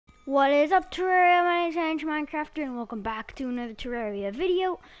What is up, Terraria? My name is Minecrafter, and welcome back to another Terraria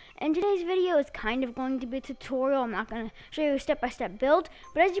video. And today's video is kind of going to be a tutorial. I'm not going to show you a step-by-step build,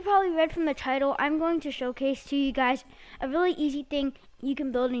 but as you probably read from the title, I'm going to showcase to you guys a really easy thing you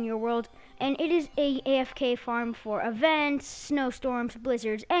can build in your world. And it is a AFK farm for events, snowstorms,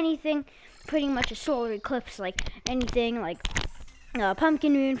 blizzards, anything. Pretty much a solar eclipse, like anything, like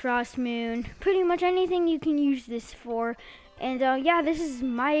pumpkin moon, frost moon, pretty much anything you can use this for. And yeah, this is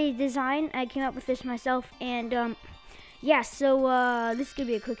my design. I came up with this myself, and yeah, so this is gonna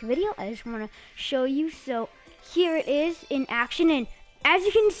be a quick video. I just want to show you. So here it is in action, and as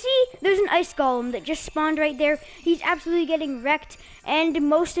you can see, there's an ice golem that just spawned right there. He's absolutely getting wrecked, and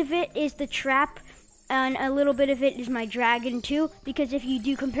most of it is the trap, and a little bit of it is my dragon too, because if you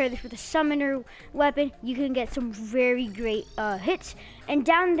do compare this with a summoner weapon, you can get some very great hits. And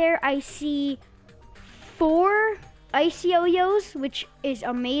down there I see 4 ice yo-yos, which is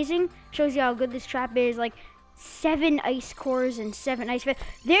amazing. Shows you how good this trap is. Like 7 ice cores and 7 ice feathers.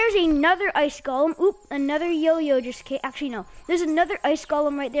 There's another ice golem. Oop, another yo-yo just came. Actually, no. There's another ice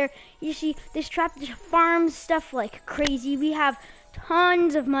golem right there. You see, this trap just farms stuff like crazy. We have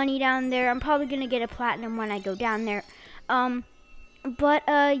tons of money down there. I'm probably gonna get a platinum when I go down there. Yeah,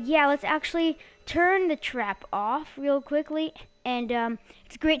 let's actually turn the trap off real quickly. And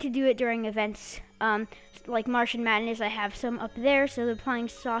it's great to do it during events. Like Martian Madness, I have some up there, so the flying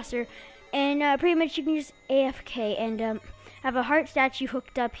saucer, and pretty much you can just AFK, and have a heart statue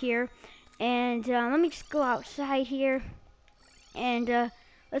hooked up here. And let me just go outside here, and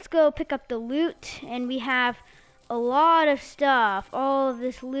let's go pick up the loot. And we have a lot of stuff, all of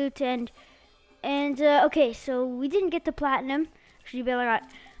this loot, and okay, so we didn't get the platinum, actually barely got,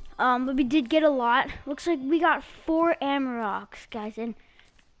 but we did get a lot. Looks like we got 4 Amarocks, guys, and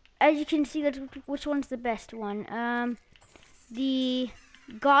as you can see, that's which one's the best one. The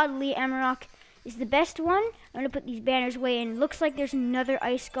Godly Amarok is the best one. I'm gonna put these banners away, and looks like there's another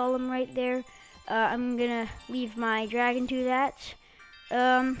ice golem right there. I'm gonna leave my dragon to that.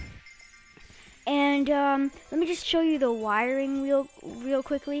 Let me just show you the wiring real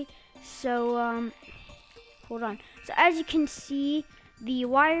quickly. So hold on. So as you can see, the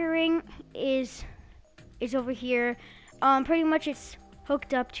wiring is over here. Pretty much it's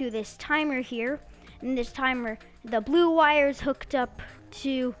hooked up to this timer here, and this timer, the blue wire is hooked up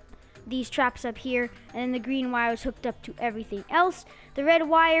to these traps up here, and then the green wire is hooked up to everything else. The red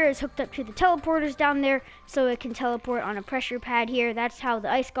wire is hooked up to the teleporters down there, so it can teleport on a pressure pad here. That's how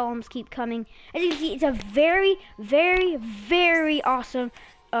the ice golems keep coming. As you can see, it's a very, very, very awesome,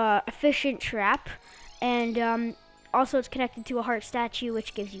 efficient trap. And also it's connected to a heart statue,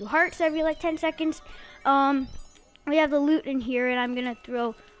 which gives you hearts every like 10 seconds. We have the loot in here, and I'm gonna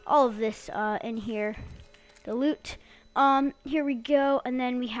throw all of this in here. The loot. Here we go, and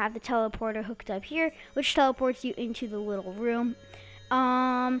then we have the teleporter hooked up here, which teleports you into the little room.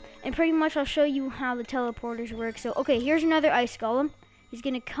 And pretty much I'll show you how the teleporters work. So, okay, here's another ice golem. He's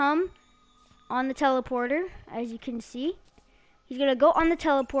gonna come on the teleporter, as you can see. He's gonna go on the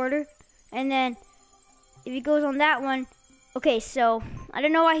teleporter, and then if he goes on that one, okay, so I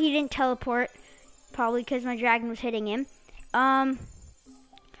don't know why he didn't teleport. Probably because my dragon was hitting him.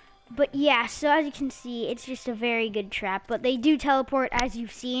 But yeah, so as you can see, it's just a very good trap. But they do teleport, as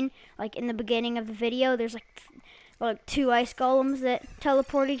you've seen, like in the beginning of the video. There's like 2 ice golems that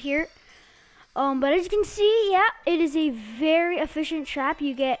teleported here. But as you can see, yeah, it is a very efficient trap.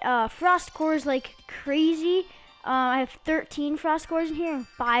 You get frost cores like crazy. I have 13 frost cores in here and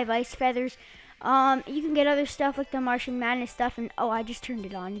 5 ice feathers. You can get other stuff like the Martian Madness stuff, and oh, I just turned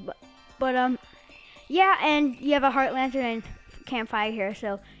it on. But yeah, and you have a heart lantern and campfire here,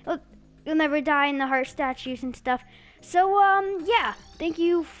 so you'll never die in the heart statues and stuff. So yeah, thank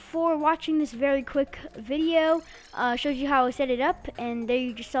you for watching this very quick video. Shows you how I set it up, and there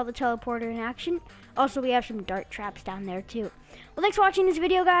you just saw the teleporter in action. Also, we have some dart traps down there too. Well, thanks for watching this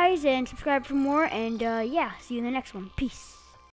video, guys, and subscribe for more, and yeah, see you in the next one. Peace.